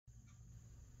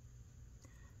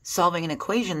Solving an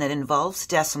equation that involves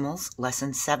decimals,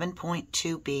 lesson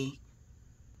 7.2b.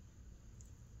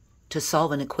 To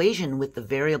solve an equation with the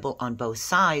variable on both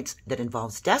sides that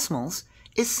involves decimals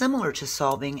is similar to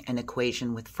solving an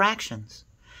equation with fractions.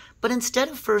 But instead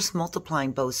of first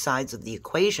multiplying both sides of the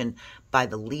equation by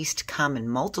the least common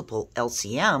multiple,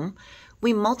 LCM,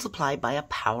 we multiply by a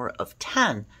power of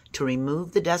 10 to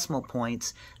remove the decimal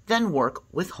points, then work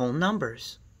with whole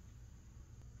numbers.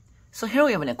 So here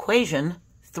we have an equation.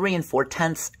 3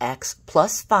 4/10 x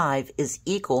plus 5 is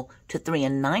equal to 3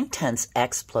 9/10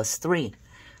 x plus 3.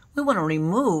 We want to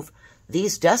remove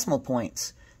these decimal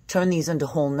points, turn these into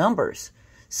whole numbers.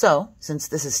 So, since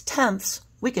this is tenths,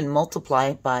 we can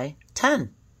multiply by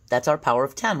 10. That's our power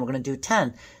of 10. We're going to do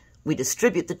 10. We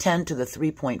distribute the 10 to the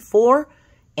 3.4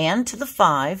 and to the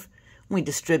 5. We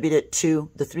distribute it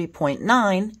to the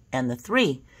 3.9 and the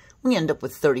 3. We end up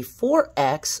with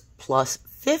 34x plus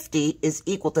 50 is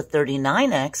equal to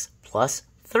 39x plus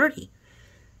 30.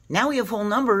 Now we have whole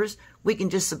numbers. We can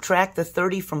just subtract the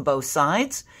 30 from both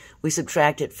sides. We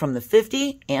subtract it from the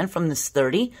 50 and from this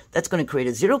 30. That's going to create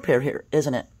a zero pair here,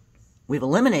 isn't it? We've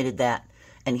eliminated that.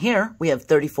 And here we have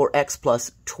 34x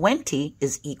plus 20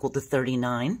 is equal to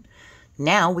 39.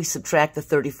 Now we subtract the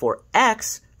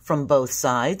 34x from both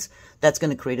sides. That's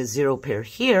going to create a zero pair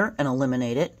here and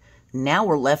eliminate it. Now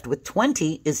we're left with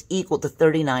 20 is equal to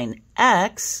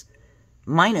 39x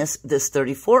minus this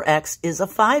 34x is a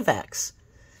 5x.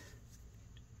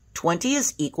 20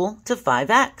 is equal to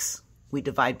 5x. We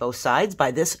divide both sides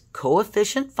by this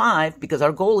coefficient 5 because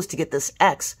our goal is to get this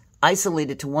x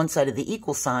isolated to one side of the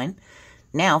equal sign.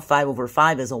 Now 5 over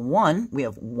 5 is a 1. We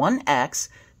have 1x.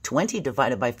 20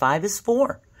 divided by 5 is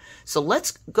 4. So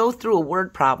let's go through a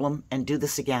word problem and do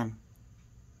this again.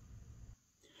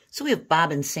 So we have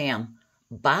Bob and Sam.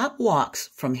 Bob walks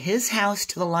from his house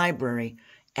to the library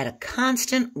at a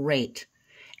constant rate.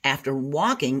 After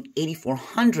walking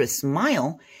 84/100ths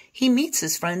mile, he meets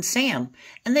his friend Sam,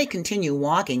 and they continue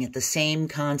walking at the same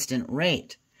constant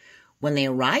rate. When they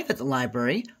arrive at the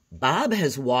library, Bob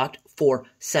has walked for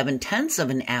 7/10 of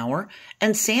an hour,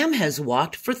 and Sam has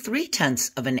walked for 3/10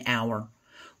 of an hour.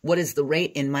 What is the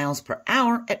rate in miles per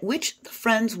hour at which the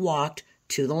friends walked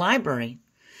to the library?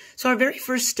 So our very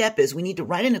first step is we need to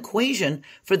write an equation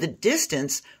for the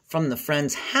distance from the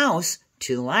friend's house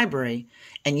to the library.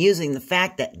 And using the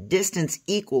fact that distance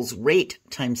equals rate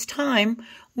times time,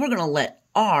 we're going to let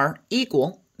R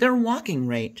equal their walking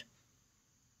rate.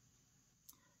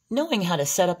 Knowing how to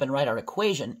set up and write our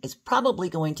equation is probably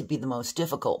going to be the most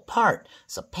difficult part,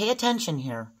 so pay attention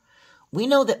here. We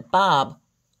know that Bob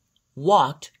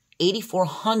walked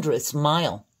 84/100ths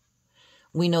mile.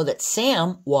 We know that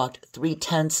Sam walked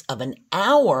 3/10 of an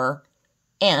hour,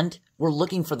 and we're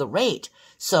looking for the rate.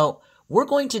 So we're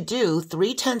going to do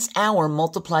 3/10 hour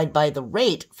multiplied by the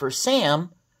rate for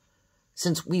Sam.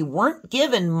 Since we weren't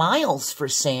given miles for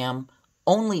Sam,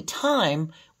 only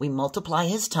time, we multiply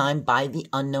his time by the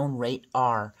unknown rate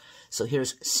R. So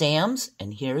here's Sam's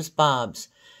and here's Bob's.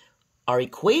 Our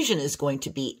equation is going to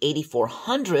be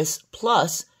 84/100ths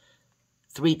plus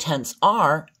 3/10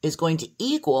 R is going to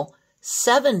equal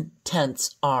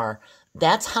 7/10 R.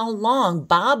 That's how long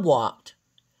Bob walked.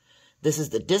 This is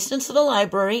the distance to the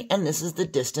library, and this is the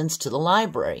distance to the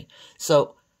library.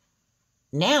 So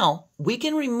now we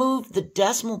can remove the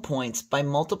decimal points by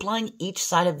multiplying each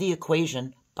side of the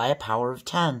equation by a power of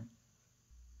 10.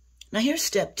 Now here's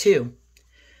step 2.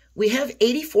 We have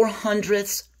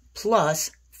 84/100ths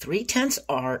plus 3/10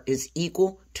 R is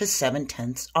equal to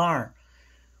 7/10 R.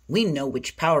 We know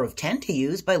which power of 10 to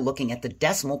use by looking at the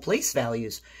decimal place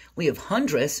values. We have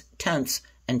hundredths, tenths,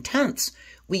 and tenths.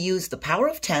 We use the power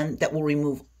of 10 that will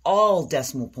remove all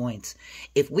decimal points.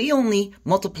 If we only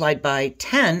multiplied by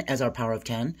 10 as our power of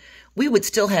 10, we would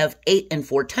still have 8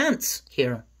 4/10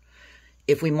 here.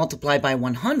 If we multiply by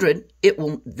 100, it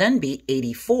will then be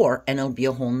 84, and it'll be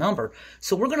a whole number.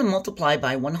 So we're going to multiply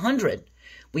by 100.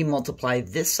 We multiply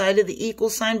this side of the equal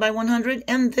sign by 100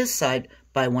 and this side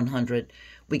by 100.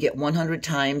 We get 100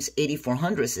 times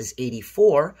 84/100ths is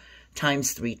 84,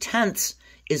 times 3/10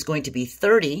 is going to be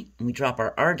 30, and we drop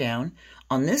our R down.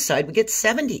 On this side, we get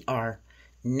 70R.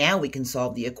 Now we can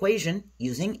solve the equation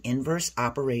using inverse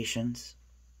operations.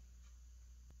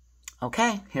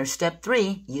 Okay, here's step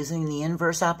 3. Using the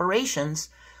inverse operations,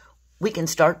 we can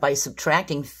start by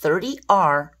subtracting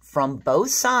 30R from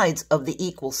both sides of the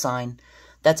equal sign.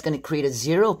 That's going to create a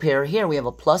zero pair here. We have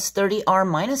a plus 30R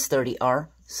minus 30R.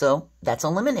 So that's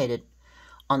eliminated.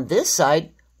 On this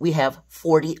side, we have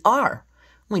 40R.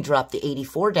 We drop the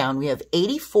 84 down. We have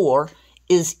 84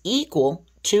 is equal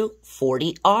to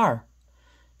 40R.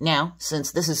 Now,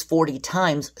 since this is 40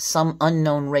 times some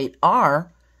unknown rate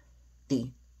R,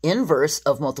 The inverse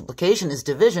of multiplication is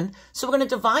division, so we're going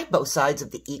to divide both sides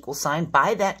of the equal sign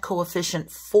by that coefficient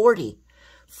 40.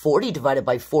 40 divided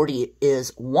by 40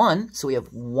 is 1, so we have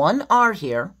 1r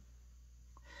here.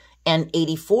 And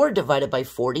 84 divided by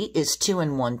 40 is 2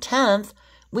 1/10.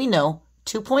 We know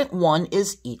 2.1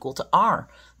 is equal to r.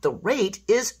 The rate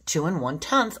is 2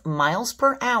 1/10 miles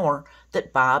per hour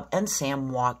that Bob and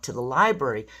Sam walked to the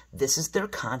library. This is their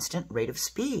constant rate of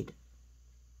speed.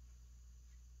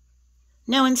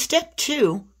 Now in step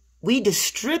 2, we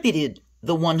distributed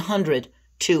the 100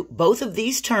 to both of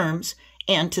these terms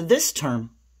and to this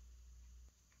term.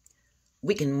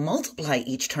 We can multiply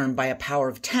each term by a power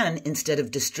of 10 instead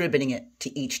of distributing it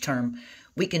to each term.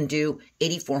 We can do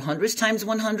 84 hundredths times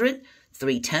 100,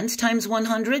 3 tenths times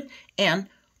 100, and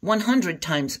 100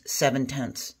 times 7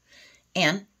 tenths.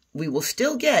 And we will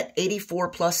still get 84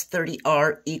 plus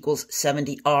 30r equals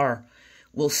 70r.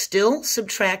 We'll still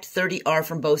subtract 30r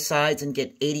from both sides and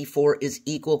get 84 is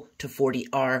equal to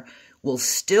 40r. We'll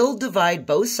still divide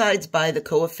both sides by the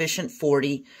coefficient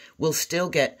 40. We'll still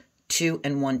get 2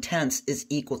 1/10 is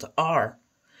equal to r.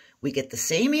 We get the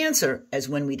same answer as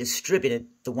when we distributed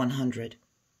the 100.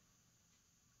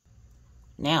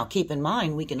 Now, keep in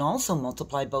mind, we can also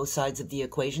multiply both sides of the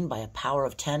equation by a power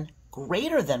of 10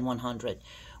 greater than 100.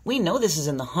 We know this is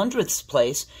in the hundredths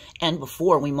place, and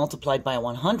before we multiplied by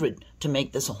 100 to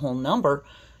make this a whole number.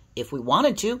 If we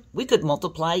wanted to, we could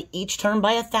multiply each term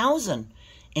by 1,000.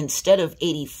 Instead of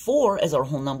 84 as our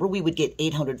whole number, we would get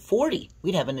 840.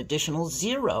 We'd have an additional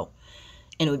 0.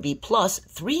 And it would be plus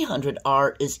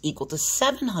 300r is equal to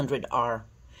 700r.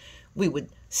 We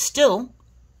would still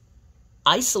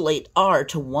isolate r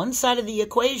to one side of the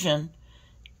equation,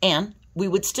 and we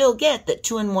would still get that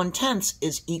 2 1/10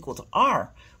 is equal to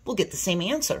r. We'll get the same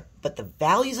answer, but the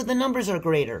values of the numbers are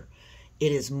greater.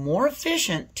 It is more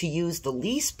efficient to use the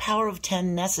least power of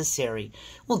 10 necessary.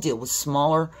 We'll deal with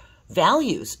smaller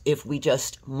values if we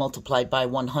just multiplied by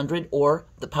 100 or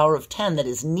the power of 10 that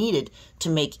is needed to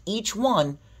make each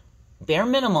one, bare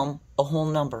minimum, a whole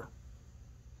number.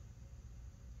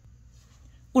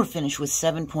 We're finished with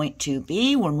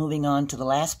 7.2b. We're moving on to the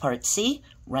last part C,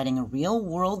 writing a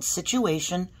real-world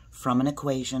situation from an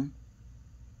equation.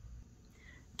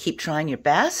 Keep trying your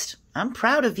best. I'm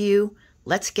proud of you.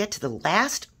 Let's get to the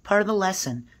last part of the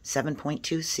lesson,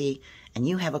 7.2c, and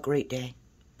you have a great day.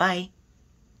 Bye.